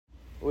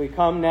We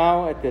come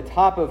now at the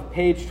top of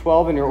page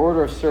 12 in your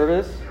order of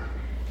service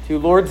to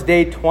Lord's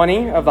Day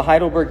 20 of the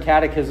Heidelberg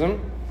Catechism,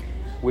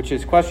 which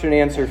is question and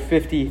answer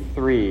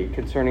 53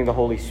 concerning the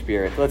Holy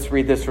Spirit. Let's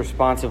read this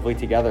responsively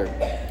together.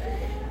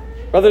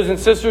 Brothers and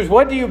sisters,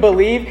 what do you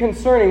believe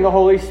concerning the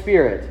Holy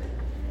Spirit?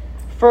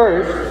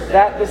 First,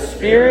 that the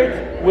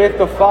Spirit with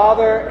the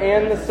Father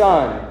and the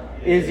Son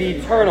is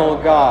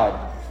eternal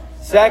God.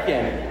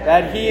 Second,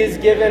 that He is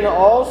given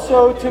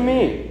also to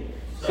me,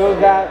 so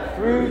that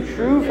through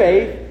true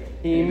faith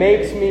He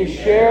makes me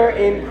share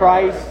in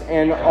Christ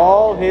and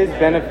all His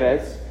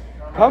benefits,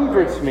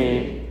 comforts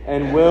me,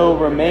 and will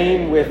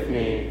remain with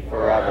me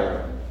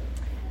forever.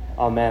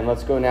 Amen.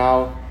 Let's go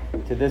now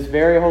to this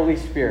very Holy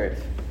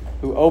Spirit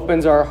who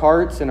opens our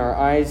hearts and our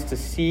eyes to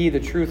see the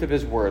truth of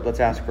His Word. Let's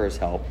ask for His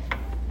help.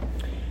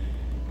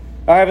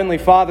 Our Heavenly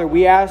Father,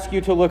 we ask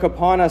You to look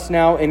upon us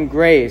now in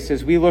grace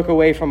as we look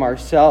away from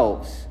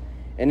ourselves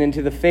and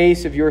into the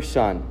face of Your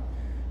Son,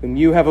 whom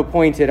You have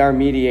appointed our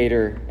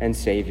mediator and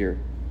Savior.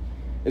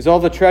 As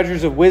all the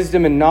treasures of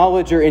wisdom and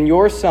knowledge are in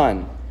Your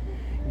Son,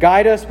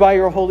 guide us by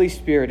Your Holy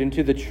Spirit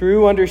into the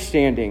true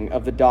understanding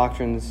of the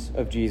doctrines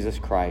of Jesus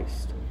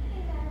Christ.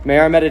 May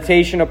our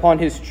meditation upon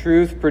His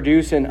truth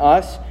produce in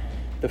us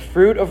the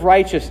fruit of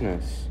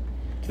righteousness,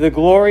 to the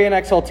glory and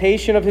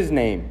exaltation of His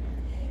name,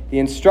 the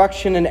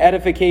instruction and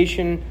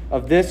edification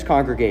of this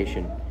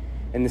congregation,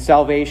 and the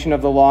salvation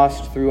of the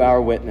lost through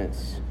our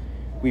witness.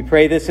 We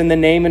pray this in the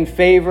name and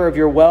favor of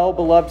Your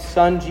well-beloved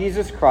Son,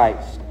 Jesus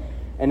Christ,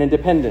 and in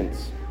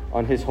dependence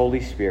on His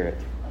Holy Spirit.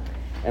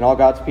 And all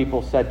God's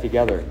people said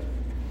together,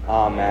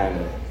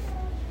 Amen.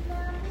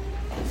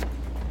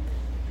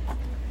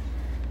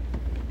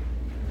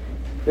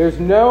 There's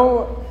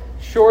no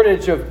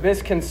shortage of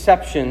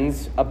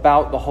misconceptions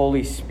about the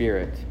Holy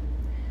Spirit.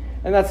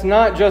 And that's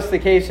not just the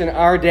case in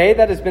our day.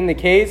 That has been the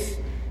case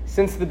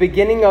since the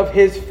beginning of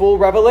His full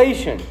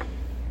revelation.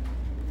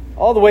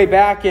 All the way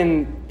back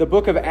in the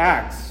book of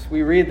Acts,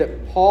 we read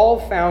that Paul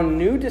found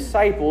new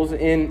disciples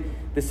in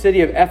the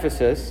city of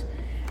Ephesus,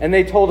 and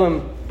they told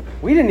him,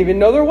 we didn't even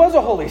know there was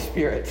a Holy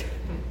Spirit.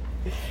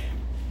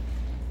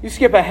 You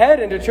skip ahead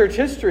into church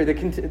history,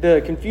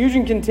 the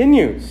confusion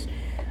continues.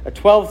 A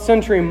 12th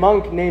century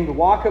monk named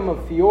Joachim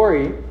of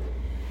Fiore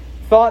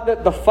thought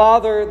that the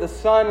Father, the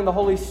Son, and the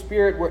Holy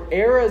Spirit were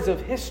eras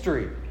of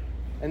history,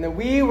 and that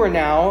we were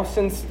now,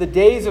 since the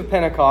days of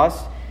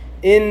Pentecost,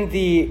 in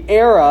the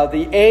era,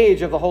 the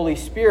age of the Holy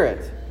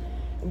Spirit.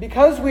 And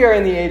because we are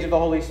in the age of the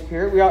Holy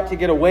Spirit, we ought to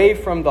get away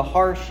from the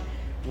harsh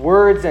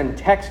words and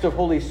text of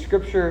Holy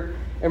Scripture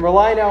and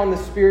rely now on the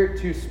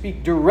Spirit to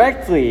speak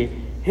directly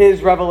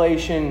His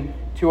revelation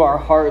to our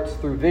hearts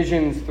through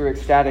visions, through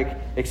ecstatic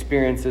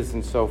experiences,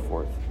 and so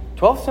forth.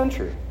 12th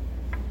century.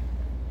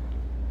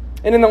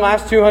 And in the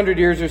last 200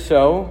 years or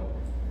so,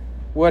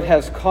 what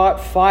has caught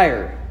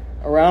fire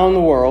around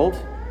the world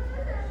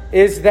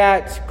is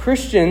that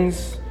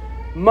Christians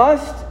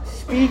must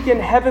speak in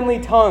heavenly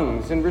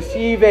tongues and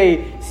receive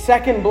a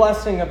second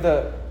blessing of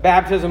the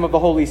baptism of the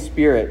Holy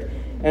Spirit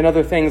and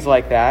other things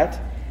like that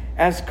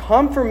as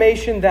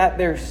confirmation that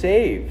they're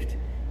saved,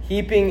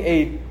 heaping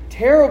a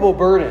terrible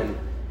burden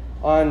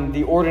on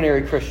the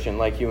ordinary Christian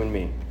like you and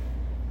me.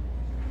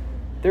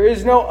 There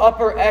is no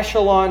upper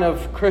echelon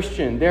of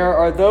Christian. There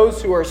are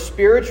those who are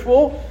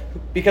spiritual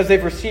because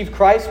they've received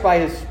Christ by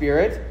His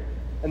Spirit,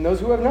 and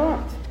those who have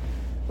not.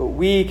 But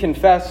we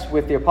confess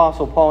with the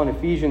Apostle Paul in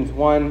Ephesians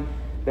 1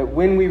 that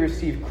when we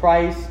receive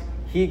Christ,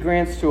 He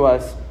grants to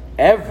us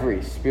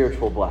every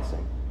spiritual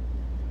blessing.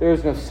 There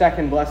is no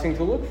second blessing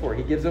to look for.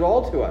 He gives it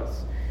all to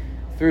us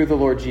through the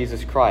Lord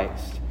Jesus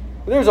Christ.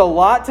 There's a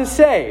lot to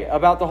say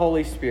about the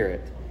Holy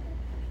Spirit.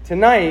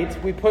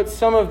 Tonight, we put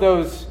some of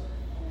those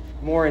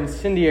more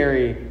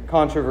incendiary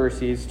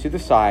controversies to the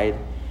side,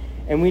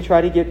 and we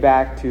try to get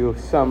back to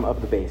some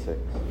of the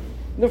basics.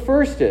 The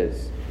first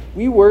is,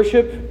 we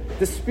worship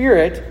the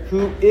Spirit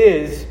who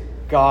is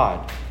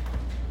God.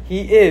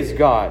 He is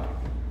God.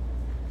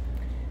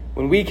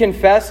 When we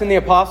confess in the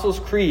Apostles'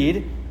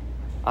 Creed,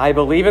 I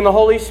believe in the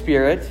Holy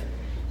Spirit,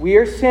 we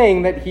are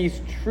saying that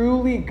He's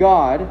truly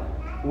God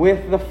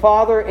with the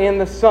Father and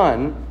the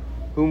Son,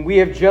 whom we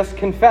have just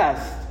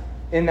confessed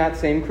in that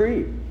same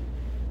creed.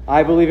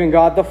 I believe in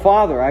God the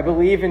Father. I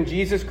believe in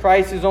Jesus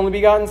Christ, His only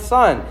begotten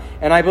Son.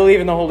 And I believe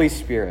in the Holy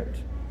Spirit.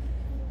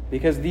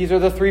 Because these are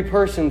the three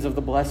persons of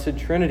the Blessed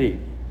Trinity.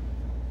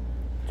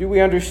 Do we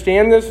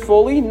understand this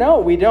fully? No,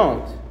 we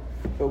don't.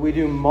 But we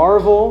do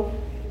marvel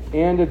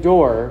and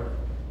adore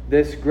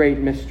this great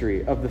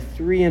mystery of the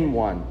three in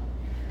one.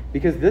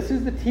 Because this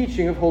is the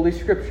teaching of Holy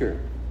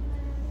Scripture.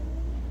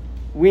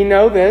 We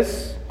know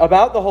this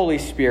about the Holy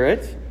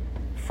Spirit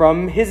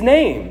from His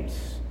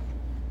names.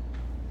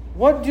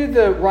 What do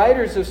the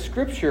writers of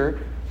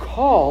Scripture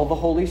call the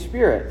Holy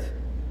Spirit?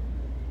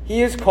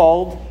 He is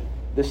called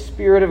the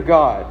Spirit of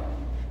God.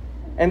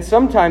 And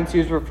sometimes He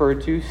is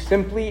referred to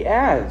simply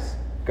as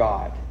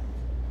God.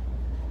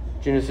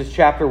 Genesis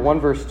chapter 1,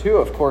 verse 2,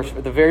 of course,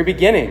 at the very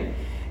beginning.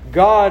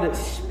 God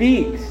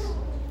speaks.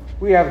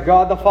 We have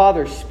God the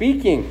Father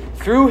speaking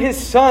through His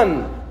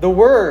Son, the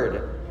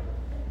Word.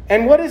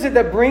 And what is it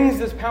that brings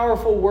this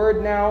powerful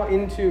word now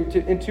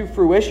into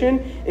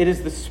fruition? It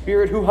is the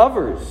Spirit who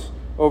hovers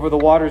over the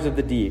waters of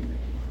the deep.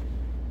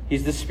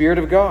 He's the Spirit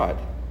of God.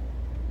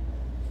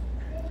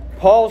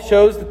 Paul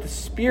shows that the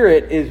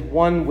Spirit is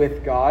one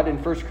with God in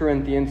 1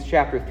 Corinthians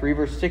chapter 3,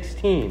 verse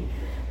 16.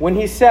 When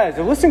he says,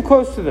 and listen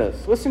close to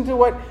this, listen to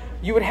what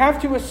you would have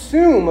to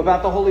assume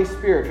about the Holy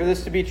Spirit for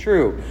this to be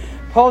true.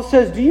 Paul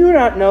says, do you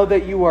not know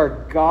that you are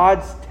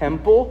God's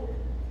temple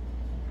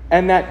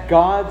and that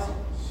God's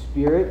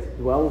Spirit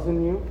dwells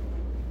in you?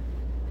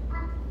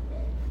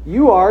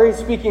 You are, he's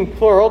speaking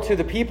plural to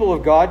the people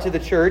of God, to the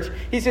church.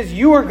 He says,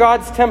 you are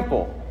God's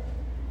temple.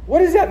 What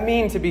does that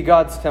mean to be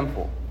God's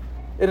temple?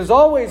 It has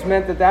always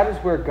meant that is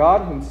where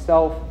God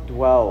himself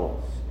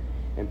dwells.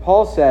 And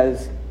Paul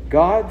says,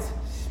 God's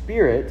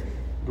Spirit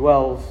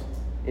dwells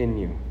in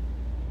you.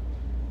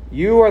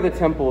 You are the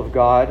temple of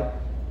God,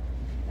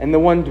 and the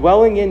one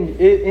dwelling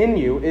in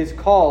you is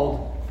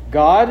called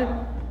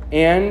God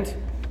and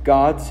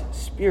God's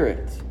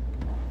Spirit.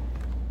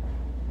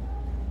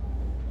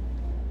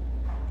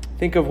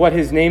 Think of what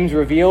his names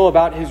reveal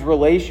about his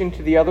relation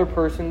to the other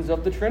persons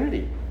of the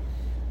Trinity.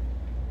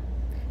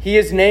 He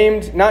is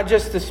named not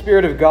just the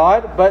Spirit of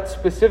God, but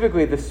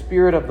specifically the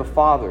Spirit of the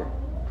Father.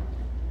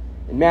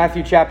 In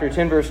Matthew chapter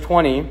 10, verse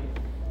 20,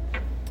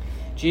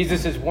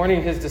 Jesus is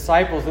warning his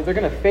disciples that they're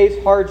going to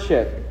face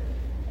hardship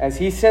as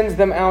he sends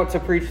them out to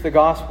preach the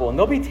gospel. And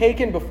they'll be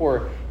taken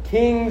before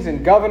kings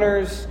and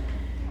governors.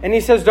 And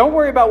he says, don't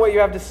worry about what you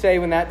have to say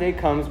when that day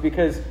comes,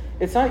 because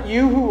it's not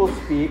you who will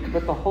speak,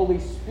 but the Holy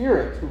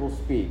Spirit who will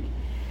speak.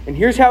 And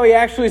here's how he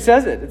actually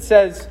says it. It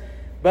says,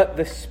 but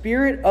the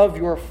Spirit of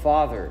your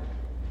Father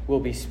will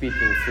be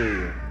speaking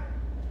through you.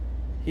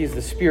 He is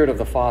the Spirit of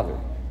the Father.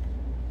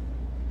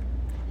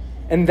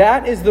 And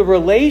that is the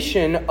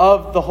relation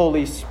of the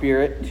Holy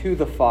Spirit to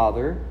the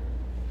Father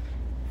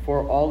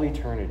for all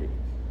eternity.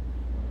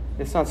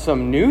 It's not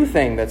some new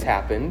thing that's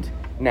happened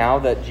now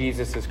that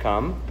Jesus has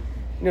come.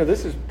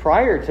 This is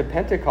prior to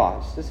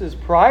Pentecost. This is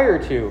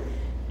prior to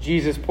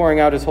Jesus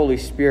pouring out his Holy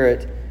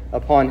Spirit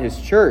upon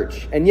his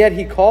church. And yet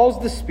he calls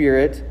the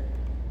Spirit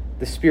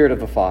of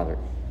the Father.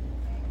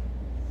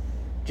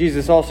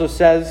 Jesus also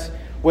says,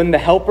 when the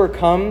Helper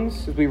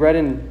comes, as we read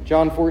in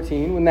John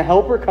 14, when the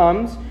Helper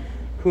comes,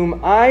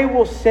 whom I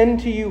will send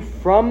to you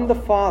from the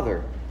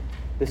Father,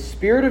 the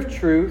Spirit of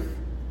truth,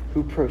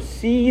 who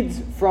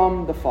proceeds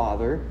from the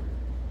Father,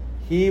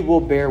 he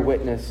will bear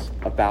witness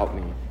about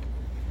me.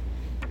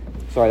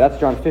 Sorry, that's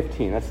John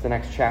 15. That's the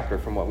next chapter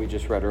from what we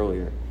just read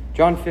earlier.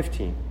 John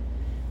 15.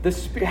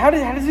 How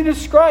does he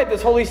describe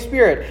this Holy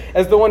Spirit?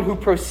 As the one who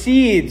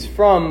proceeds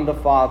from the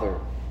Father.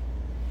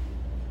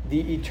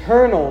 The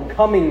eternal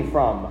coming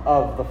from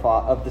of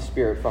the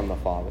Spirit from the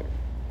Father.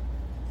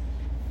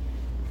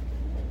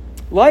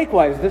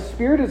 Likewise, the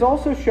Spirit is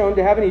also shown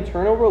to have an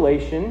eternal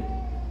relation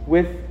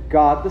with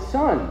God the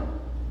Son.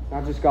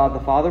 Not just God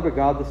the Father, but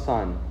God the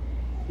Son.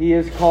 He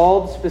is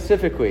called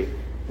specifically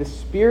the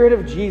Spirit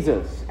of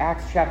Jesus,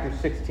 Acts chapter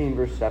 16,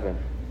 verse 7.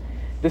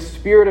 The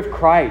Spirit of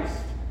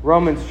Christ,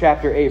 Romans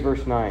chapter 8,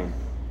 verse 9.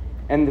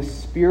 And the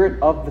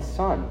Spirit of the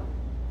Son,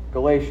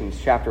 Galatians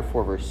chapter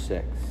 4, verse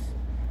 6.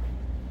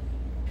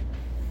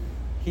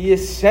 He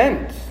is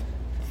sent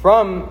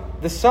from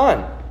the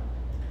Son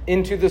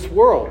into this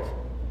world.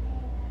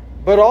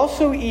 But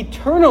also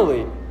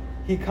eternally,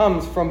 he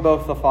comes from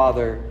both the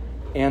Father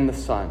and the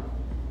Son.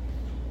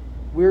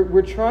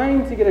 We're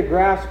trying to get a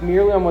grasp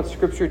merely on what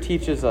Scripture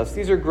teaches us.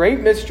 These are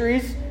great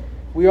mysteries.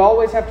 We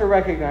always have to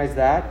recognize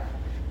that.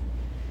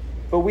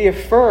 But we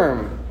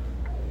affirm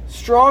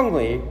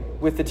strongly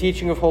with the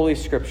teaching of Holy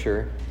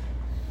Scripture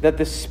that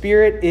the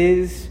Spirit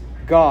is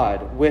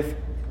God with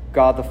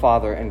God the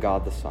Father and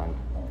God the Son.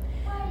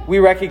 We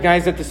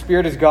recognize that the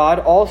Spirit is God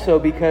also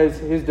because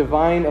his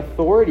divine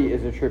authority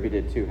is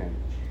attributed to him.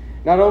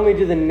 Not only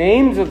do the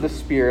names of the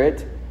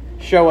Spirit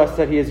show us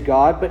that he is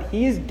God, but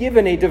he is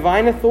given a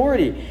divine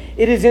authority.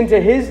 It is into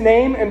his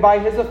name and by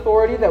his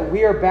authority that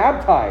we are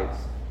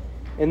baptized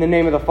in the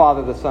name of the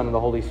Father, the Son, and the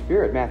Holy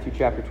Spirit. Matthew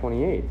chapter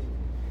 28.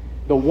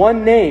 The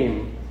one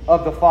name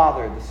of the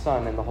Father, the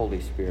Son, and the Holy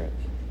Spirit.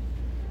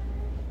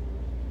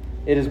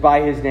 It is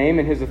by his name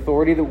and his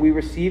authority that we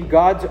receive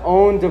God's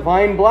own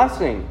divine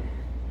blessing.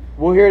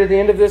 We'll hear it at the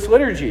end of this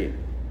liturgy.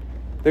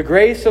 The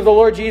grace of the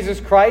Lord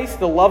Jesus Christ,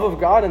 the love of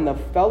God, and the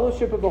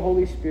fellowship of the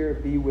Holy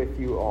Spirit be with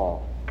you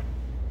all.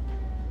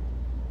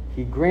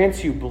 He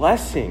grants you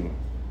blessing,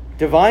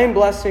 divine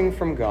blessing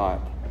from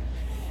God.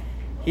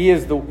 He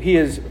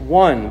is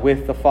one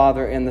with the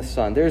Father and the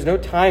Son. There is no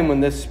time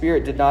when this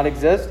Spirit did not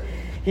exist.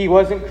 He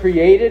wasn't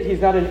created.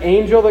 He's not an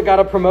angel that got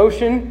a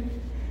promotion.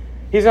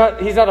 He's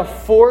not a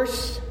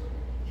force.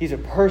 He's a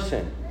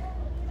person.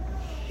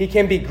 He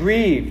can be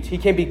grieved. He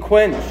can be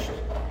quenched.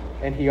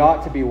 And he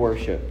ought to be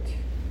worshipped.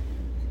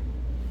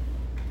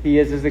 He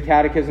is, as the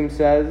Catechism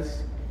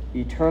says,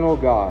 eternal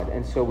God.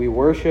 And so we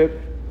worship,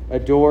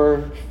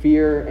 adore,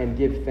 fear, and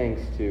give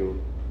thanks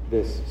to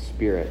this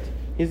Spirit.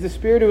 He's the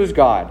Spirit who is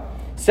God.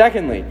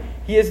 Secondly,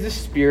 he is the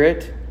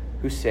Spirit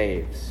who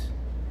saves.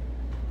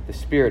 The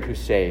Spirit who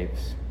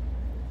saves.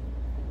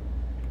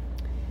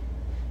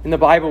 In the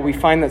Bible, we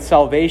find that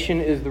salvation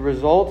is the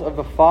result of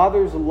the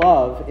Father's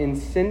love in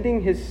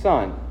sending his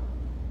Son,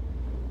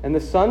 and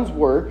the Son's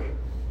work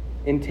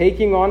in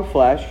taking on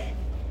flesh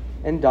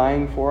and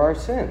dying for our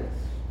sins.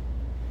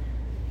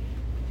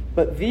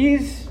 But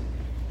these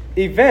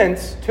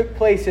events took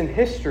place in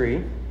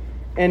history,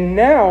 and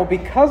now,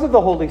 because of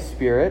the Holy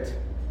Spirit,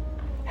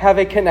 have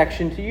a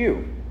connection to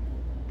you.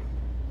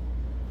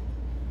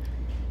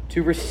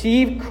 To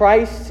receive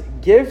Christ's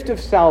gift of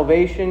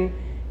salvation,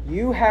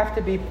 you have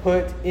to be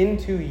put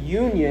into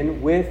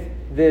union with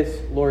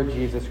this Lord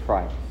Jesus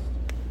Christ.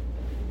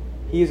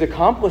 He's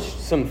accomplished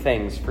some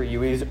things for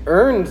you. He's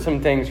earned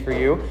some things for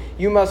you.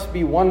 You must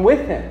be one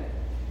with him,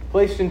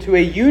 placed into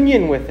a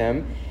union with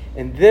him.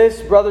 And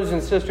this, brothers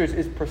and sisters,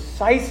 is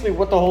precisely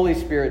what the Holy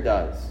Spirit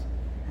does.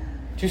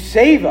 To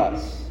save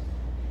us,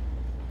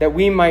 that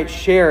we might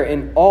share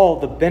in all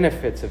the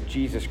benefits of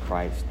Jesus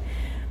Christ.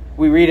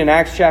 We read in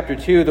Acts chapter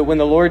 2 that when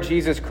the Lord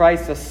Jesus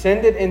Christ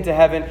ascended into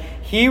heaven,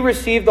 he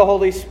received the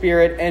Holy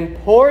Spirit and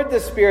poured the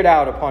Spirit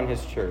out upon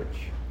his church.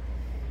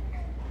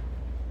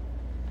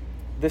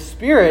 The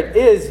Spirit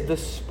is the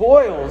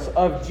spoils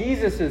of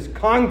Jesus'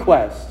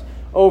 conquest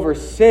over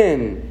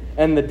sin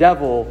and the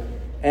devil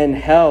and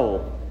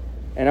hell.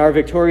 And our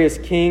victorious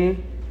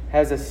King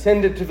has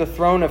ascended to the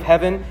throne of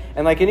heaven.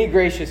 And like any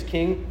gracious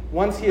king,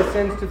 once he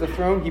ascends to the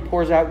throne, he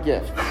pours out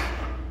gifts.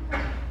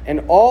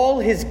 And all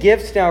his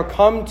gifts now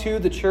come to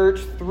the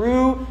church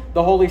through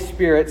the Holy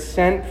Spirit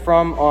sent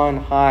from on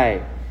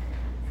high,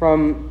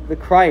 from the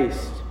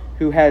Christ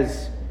who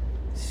has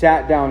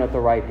sat down at the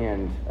right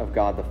hand of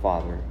God the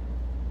Father.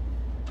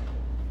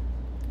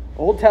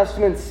 Old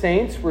Testament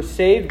saints were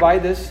saved by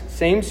this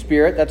same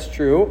Spirit, that's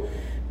true,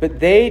 but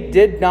they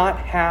did not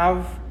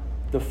have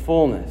the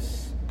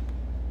fullness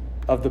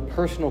of the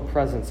personal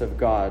presence of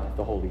God,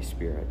 the Holy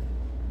Spirit.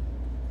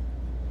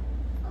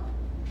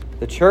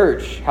 The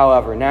church,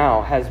 however,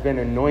 now has been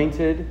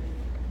anointed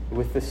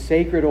with the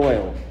sacred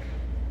oil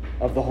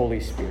of the Holy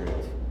Spirit.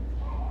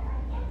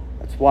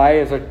 That's why,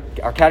 as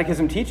our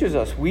Catechism teaches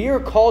us, we are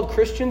called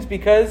Christians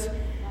because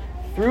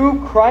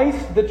through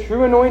Christ, the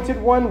true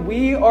anointed one,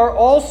 we are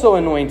also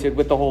anointed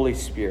with the Holy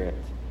Spirit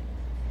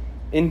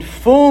in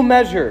full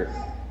measure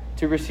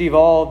to receive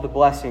all the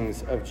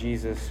blessings of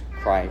Jesus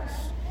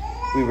Christ.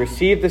 We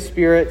receive the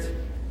Spirit,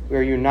 we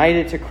are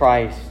united to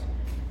Christ,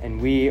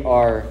 and we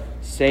are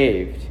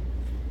saved.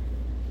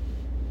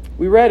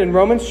 We read in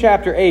Romans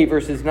chapter 8,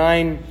 verses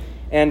 9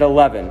 and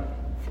 11,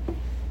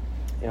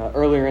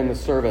 earlier in the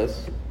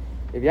service.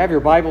 If you have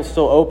your Bible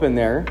still open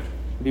there,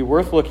 it'd be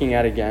worth looking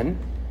at again,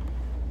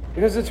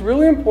 because it's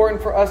really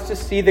important for us to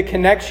see the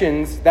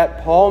connections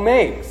that Paul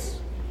makes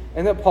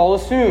and that Paul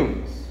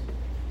assumes.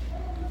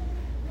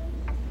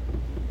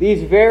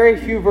 These very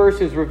few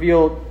verses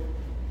reveal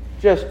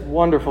just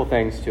wonderful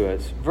things to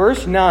us.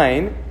 Verse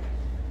 9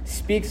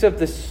 speaks of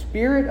the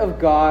Spirit of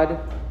God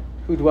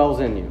who dwells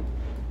in you.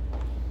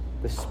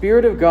 The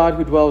Spirit of God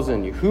who dwells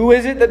in you. Who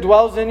is it that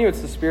dwells in you?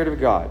 It's the Spirit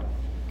of God.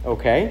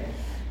 Okay?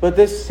 But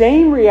this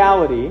same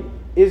reality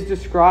is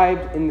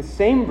described in the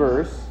same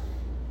verse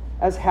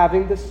as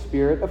having the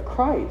Spirit of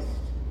Christ.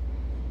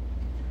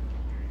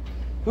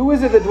 Who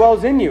is it that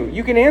dwells in you?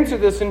 You can answer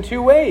this in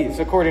two ways,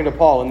 according to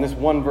Paul, in this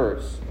one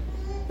verse.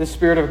 The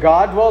Spirit of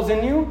God dwells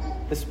in you.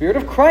 The Spirit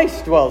of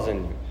Christ dwells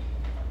in you.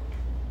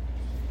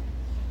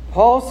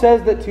 Paul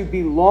says that to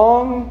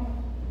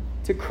belong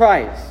to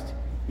Christ,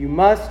 you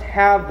must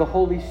have the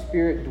Holy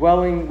Spirit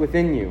dwelling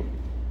within you,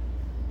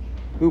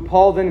 who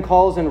Paul then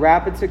calls in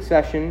rapid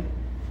succession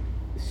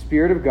the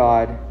Spirit of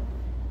God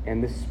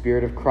and the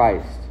Spirit of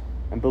Christ.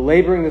 I'm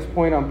belaboring this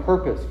point on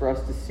purpose for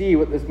us to see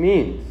what this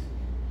means.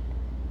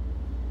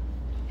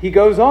 He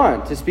goes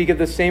on to speak of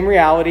the same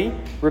reality,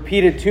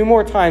 repeated two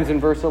more times in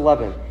verse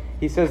 11.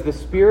 He says, the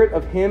Spirit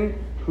of him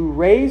who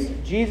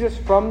raised Jesus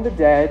from the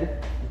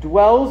dead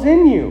dwells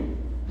in you.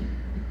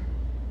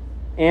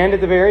 And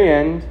at the very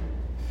end,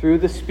 through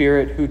the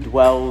Spirit who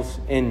dwells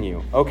in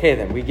you. Okay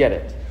then, we get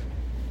it.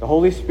 The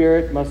Holy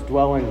Spirit must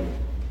dwell in you.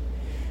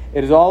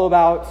 It is all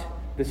about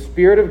the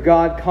Spirit of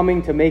God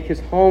coming to make his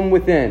home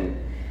within.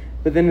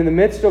 But then in the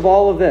midst of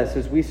all of this,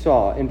 as we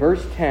saw, in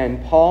verse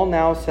 10, Paul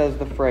now says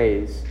the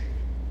phrase,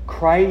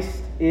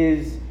 Christ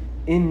is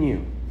in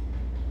you.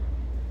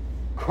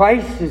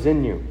 Christ is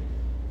in you.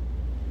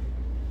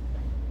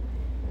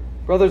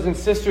 Brothers and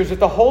sisters, if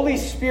the Holy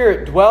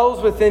Spirit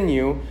dwells within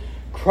you,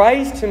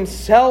 Christ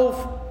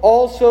himself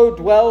also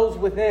dwells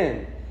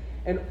within.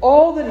 And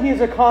all that he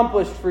has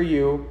accomplished for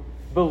you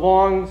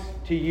belongs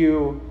to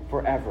you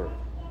forever.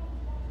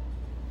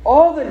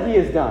 All that he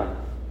has done,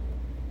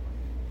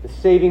 the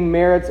saving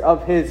merits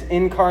of his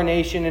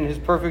incarnation and his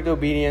perfect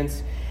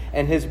obedience,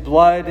 and his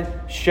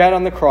blood shed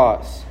on the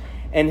cross,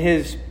 and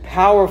his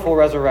powerful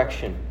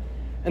resurrection,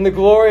 and the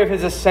glory of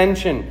his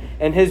ascension,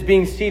 and his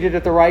being seated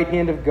at the right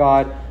hand of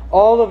God,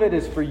 all of it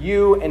is for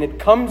you, and it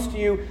comes to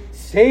you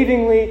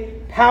savingly,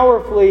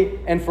 powerfully,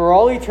 and for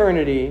all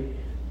eternity,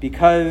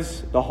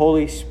 because the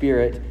Holy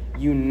Spirit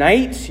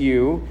unites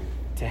you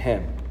to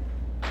him.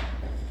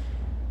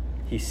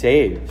 He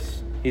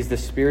saves. He's the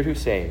Spirit who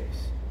saves.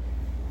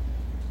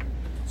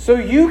 So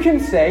you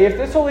can say, if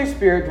this Holy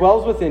Spirit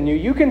dwells within you,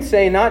 you can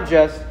say not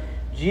just,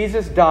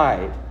 Jesus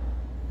died,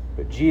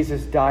 but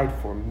Jesus died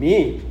for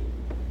me.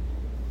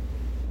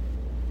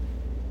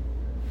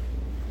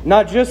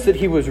 Not just that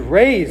he was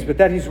raised, but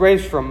that he's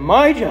raised from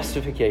my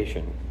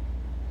justification.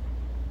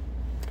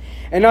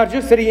 And not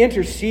just that he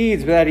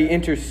intercedes, but that he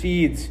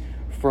intercedes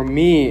for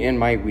me in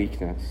my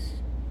weakness.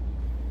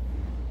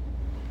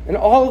 And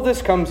all of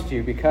this comes to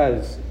you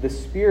because the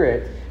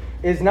Spirit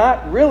is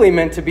not really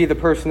meant to be the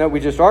person that we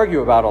just argue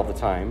about all the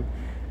time.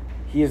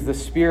 He is the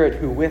Spirit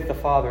who, with the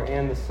Father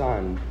and the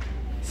Son,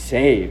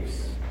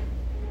 saves.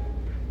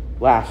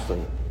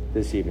 Lastly,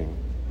 this evening,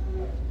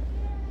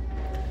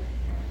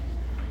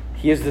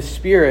 he is the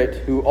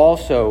Spirit who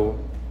also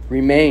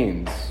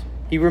remains.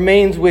 He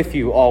remains with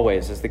you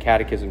always, as the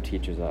Catechism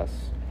teaches us.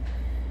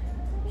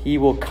 He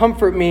will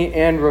comfort me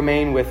and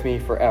remain with me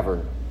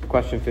forever.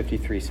 Question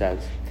 53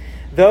 says,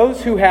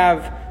 those who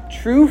have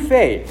true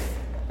faith,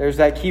 there's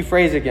that key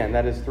phrase again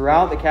that is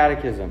throughout the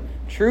Catechism,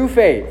 true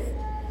faith.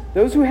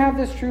 Those who have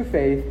this true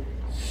faith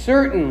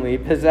certainly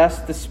possess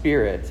the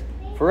Spirit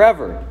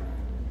forever.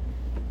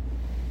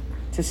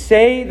 To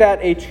say that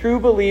a true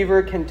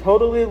believer can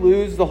totally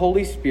lose the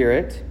Holy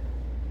Spirit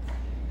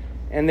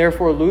and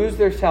therefore lose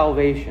their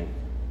salvation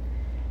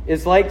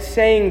is like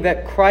saying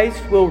that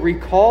Christ will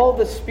recall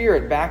the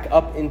Spirit back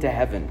up into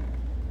heaven.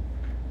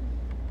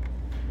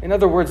 In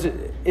other words,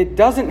 it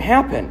doesn't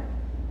happen.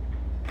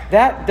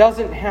 That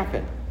doesn't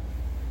happen.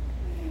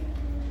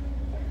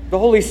 The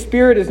Holy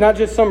Spirit is not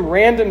just some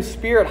random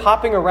spirit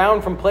hopping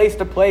around from place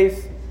to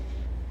place,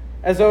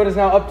 as though it is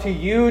now up to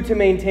you to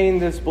maintain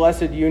this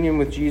blessed union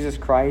with Jesus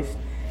Christ.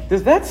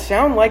 Does that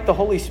sound like the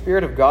Holy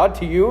Spirit of God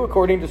to you,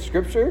 according to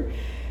Scripture?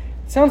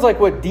 It sounds like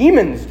what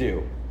demons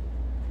do.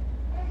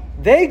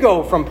 They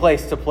go from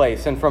place to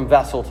place and from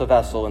vessel to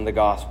vessel in the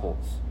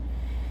Gospels.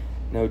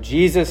 No,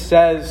 Jesus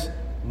says,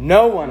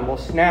 no one will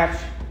snatch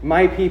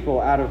my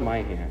people out of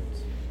my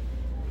hands.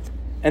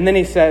 And then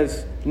he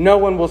says, no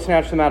one will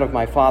snatch them out of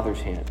my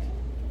Father's hand.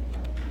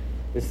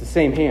 It's the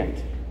same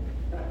hand.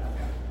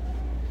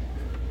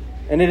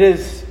 And it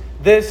is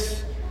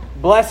this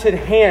blessed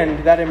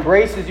hand that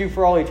embraces you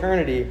for all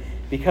eternity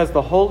because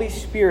the Holy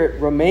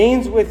Spirit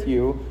remains with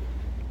you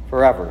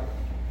forever.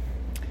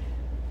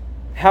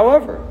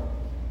 However,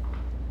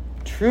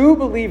 true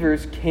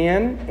believers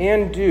can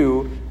and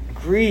do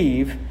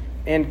grieve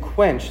and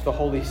quench the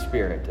Holy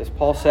Spirit, as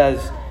Paul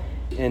says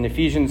in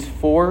Ephesians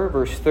 4,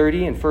 verse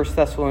 30, and 1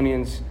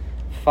 Thessalonians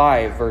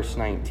 5, verse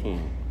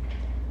 19.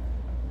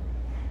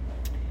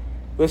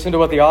 Listen to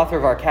what the author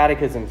of our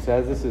Catechism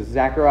says. This is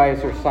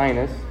Zacharias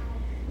Ursinus.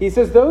 He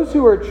says, those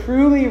who are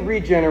truly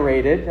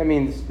regenerated, that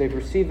means they've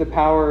received the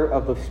power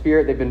of the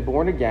Spirit, they've been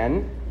born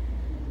again,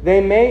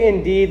 they may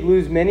indeed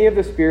lose many of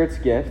the Spirit's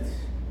gifts,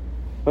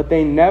 but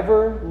they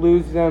never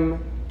lose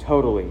them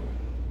totally.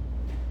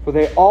 For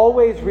they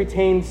always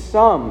retain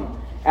some,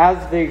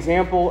 as the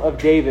example of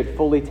David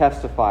fully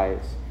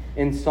testifies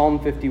in Psalm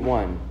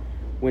 51,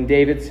 when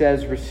David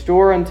says,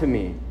 restore unto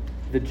me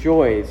the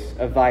joys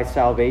of thy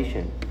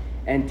salvation,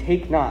 and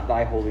take not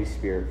thy Holy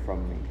Spirit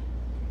from me.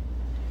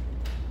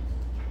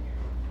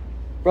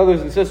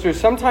 Brothers and sisters,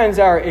 sometimes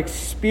our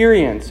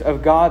experience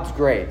of God's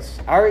grace,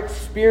 our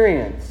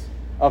experience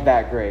of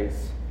that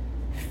grace,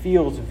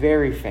 feels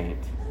very faint.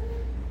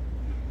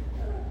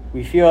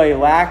 We feel a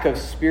lack of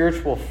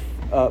spiritual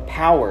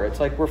power. It's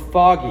like we're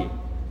foggy.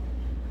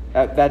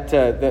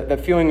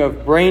 That feeling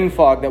of brain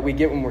fog that we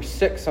get when we're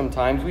sick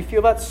sometimes, we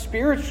feel that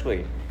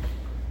spiritually.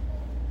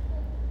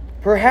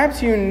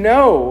 Perhaps you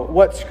know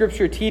what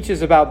Scripture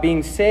teaches about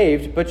being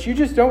saved, but you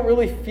just don't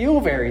really feel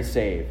very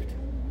saved.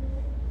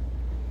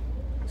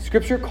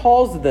 Scripture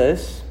calls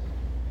this,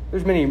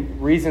 there's many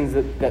reasons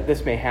that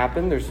this may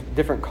happen, there's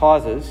different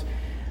causes,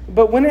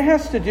 but when it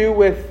has to do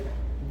with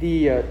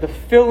the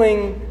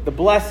filling, the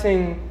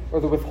blessing, or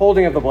the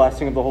withholding of the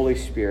blessing of the Holy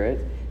Spirit,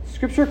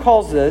 Scripture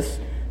calls this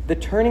the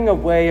turning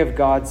away of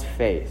God's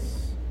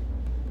face.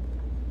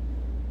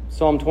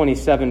 Psalm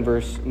 27,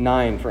 verse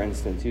 9, for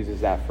instance,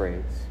 uses that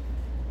phrase.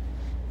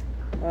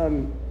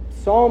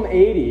 Psalm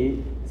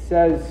 80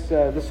 says,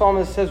 the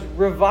psalmist says,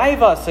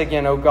 revive us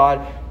again, O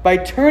God, by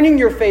turning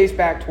your face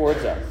back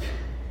towards us.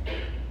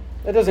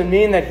 That doesn't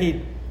mean that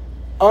he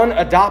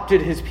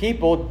unadopted his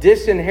people,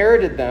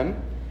 disinherited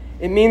them.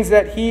 It means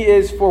that he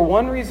is, for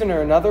one reason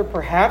or another,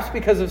 perhaps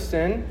because of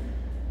sin,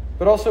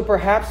 but also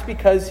perhaps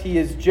because he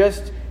is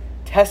just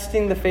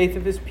testing the faith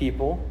of his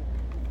people.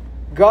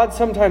 God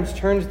sometimes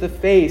turns the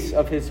face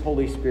of his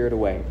Holy Spirit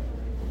away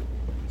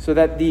so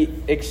that the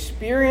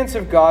experience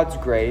of God's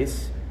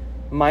grace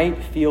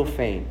might feel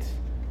faint.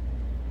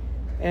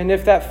 And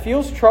if that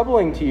feels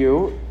troubling to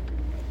you,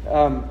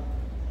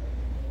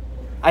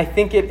 I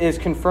think it is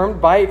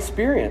confirmed by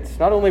experience,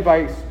 not only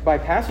by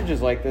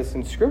passages like this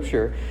in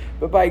Scripture,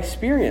 but by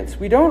experience.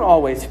 We don't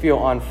always feel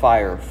on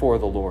fire for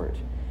the Lord.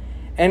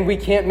 And we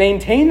can't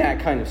maintain that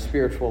kind of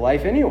spiritual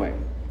life anyway.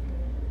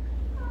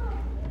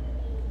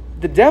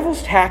 The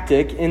devil's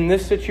tactic in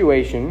this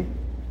situation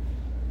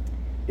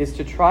is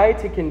to try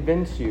to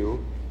convince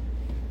you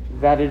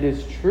that it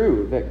is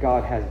true that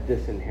God has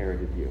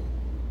disinherited you.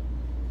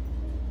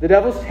 The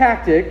devil's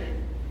tactic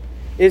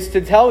is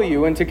to tell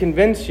you and to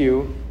convince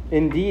you,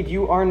 indeed,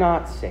 you are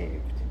not saved.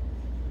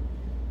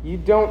 You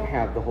don't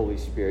have the Holy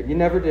Spirit. You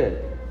never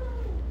did.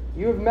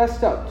 You have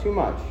messed up too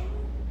much.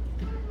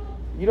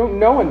 You don't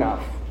know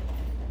enough.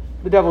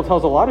 The devil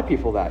tells a lot of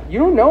people that. You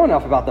don't know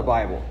enough about the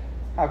Bible.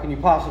 How can you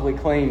possibly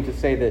claim to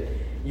say that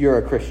you're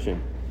a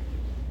Christian?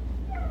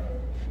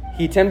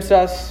 He tempts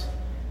us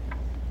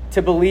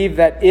to believe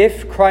that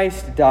if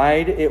Christ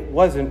died, it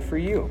wasn't for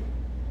you.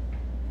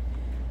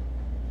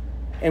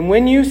 And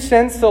when you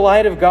sense the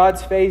light of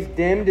God's face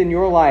dimmed in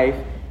your life,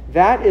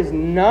 that is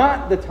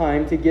not the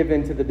time to give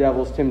in to the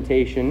devil's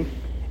temptation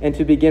and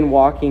to begin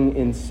walking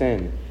in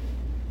sin.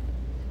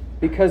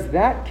 Because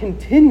that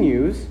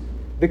continues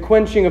the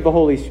quenching of the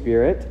Holy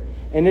Spirit,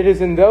 and it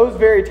is in those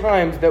very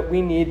times that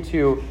we need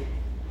to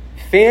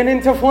fan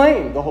into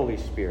flame the Holy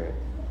Spirit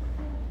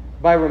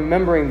by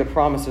remembering the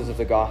promises of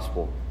the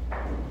gospel,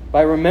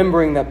 by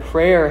remembering that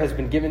prayer has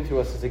been given to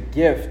us as a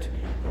gift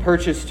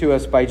purchased to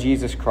us by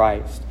Jesus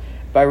Christ,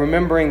 by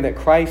remembering that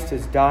Christ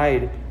has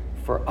died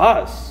for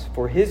us,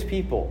 for his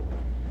people.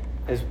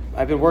 As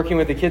I've been working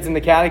with the kids in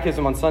the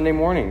Catechism on Sunday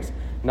mornings,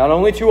 not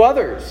only to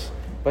others,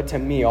 but to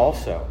me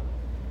also.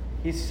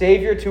 He's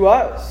Savior to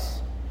us.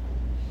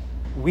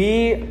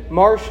 We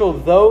marshal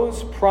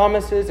those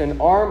promises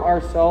and arm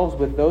ourselves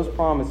with those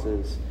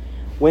promises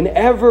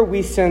whenever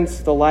we sense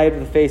the light of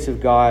the face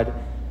of God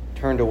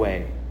turned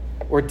away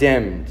or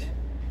dimmed,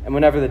 and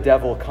whenever the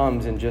devil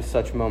comes in just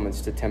such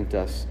moments to tempt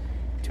us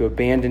to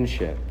abandon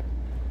ship.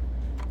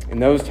 In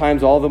those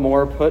times, all the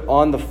more, put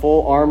on the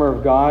full armor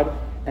of God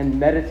and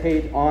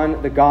meditate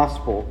on the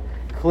gospel,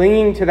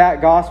 clinging to that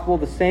gospel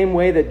the same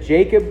way that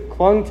Jacob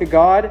clung to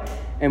God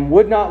and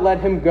would not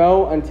let him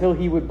go until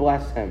he would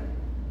bless him.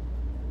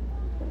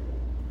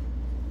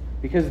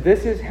 Because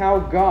this is how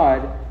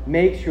God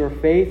makes your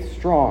faith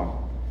strong.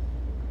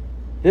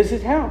 This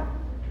is how.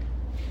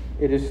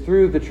 It is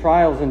through the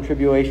trials and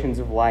tribulations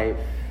of life.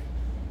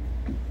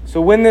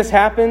 So when this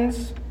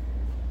happens,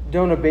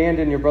 don't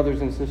abandon your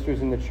brothers and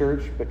sisters in the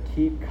church, but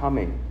keep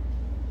coming.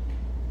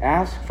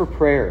 Ask for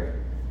prayer.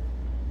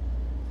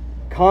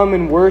 Come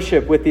and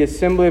worship with the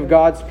assembly of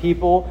God's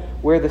people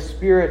where the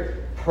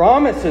Spirit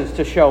promises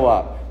to show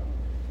up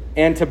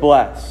and to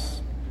bless.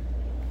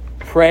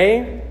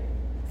 Pray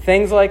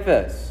things like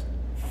this.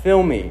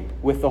 Fill me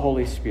with the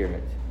Holy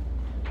Spirit.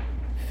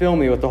 Fill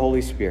me with the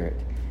Holy Spirit.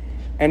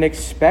 And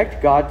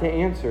expect God to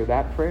answer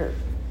that prayer.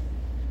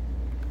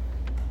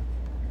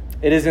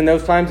 It is in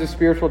those times of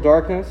spiritual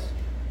darkness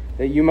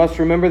that you must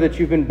remember that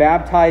you've been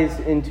baptized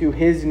into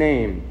his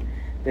name,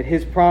 that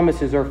his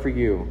promises are for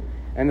you,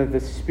 and that the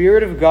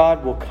Spirit of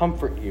God will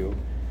comfort you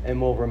and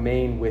will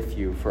remain with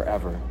you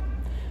forever.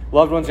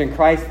 Loved ones in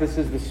Christ, this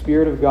is the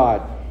Spirit of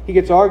God. He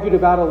gets argued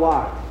about a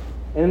lot.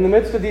 And in the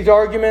midst of these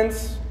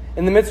arguments,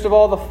 in the midst of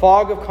all the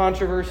fog of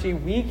controversy,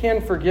 we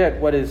can forget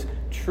what is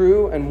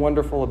true and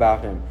wonderful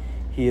about him.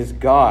 He is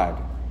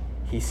God.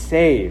 He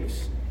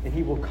saves. And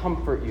he will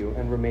comfort you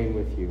and remain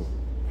with you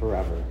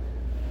forever.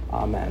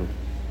 Amen.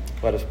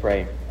 Let us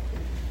pray.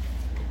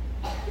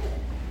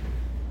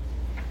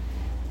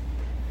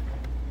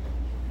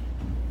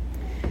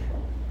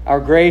 Our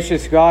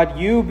gracious God,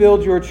 you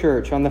build your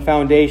church on the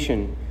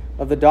foundation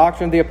of the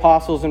doctrine of the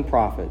apostles and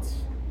prophets,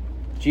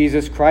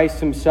 Jesus Christ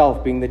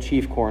himself being the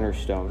chief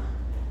cornerstone.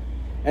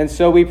 And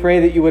so we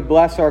pray that you would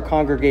bless our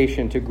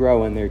congregation to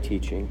grow in their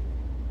teaching.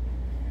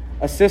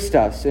 Assist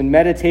us in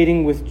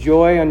meditating with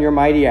joy on your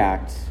mighty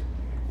acts.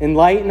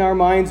 Enlighten our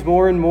minds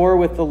more and more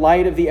with the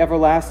light of the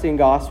everlasting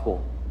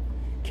gospel.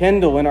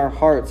 Kindle in our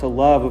hearts a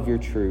love of your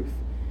truth.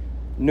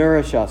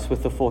 Nourish us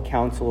with the full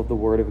counsel of the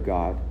Word of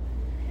God.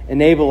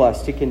 Enable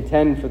us to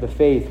contend for the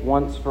faith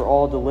once for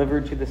all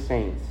delivered to the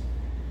saints,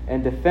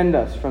 and defend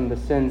us from the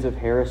sins of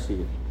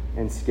heresy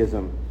and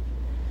schism.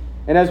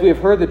 And as we have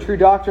heard the true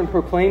doctrine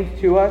proclaimed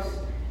to us,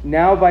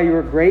 now by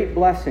your great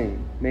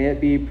blessing may it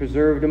be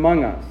preserved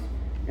among us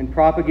and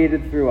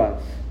propagated through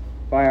us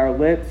by our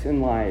lips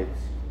and lives,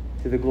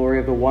 to the glory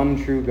of the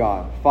one true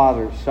God,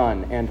 Father,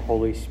 Son, and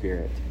Holy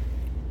Spirit.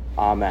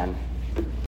 Amen.